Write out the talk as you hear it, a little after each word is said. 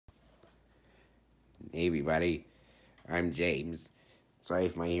Hey everybody, I'm James. Sorry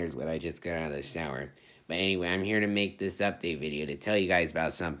if my hair's wet, I just got out of the shower. But anyway, I'm here to make this update video to tell you guys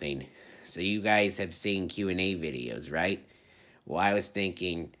about something. So you guys have seen Q&A videos, right? Well, I was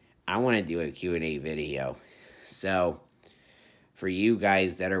thinking I want to do a Q&A video. So, for you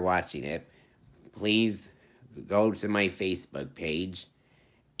guys that are watching it, please go to my Facebook page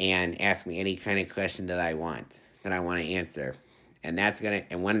and ask me any kind of question that I want to answer. And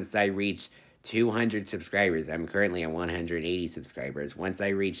once I reach 200 subscribers, I'm currently at 180 subscribers. Once I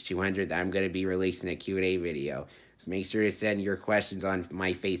reach 200, I'm going to be releasing a Q&A video. So make sure to send your questions on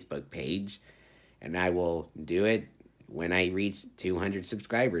my Facebook page, and I will do it when I reach 200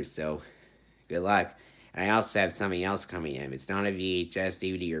 subscribers. So good luck. And I also have something else coming in. It's not a VHS,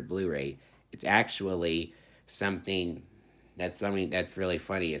 DVD, or Blu-ray. It's actually something that's really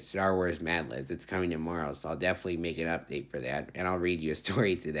funny. It's Star Wars Mad Libs. It's coming tomorrow, so I'll definitely make an update for that, and I'll read you a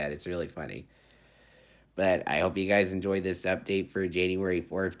story to that. It's really funny. But I hope you guys enjoyed this update for January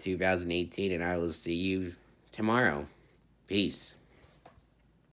 4th, 2018, and I will see you tomorrow. Peace.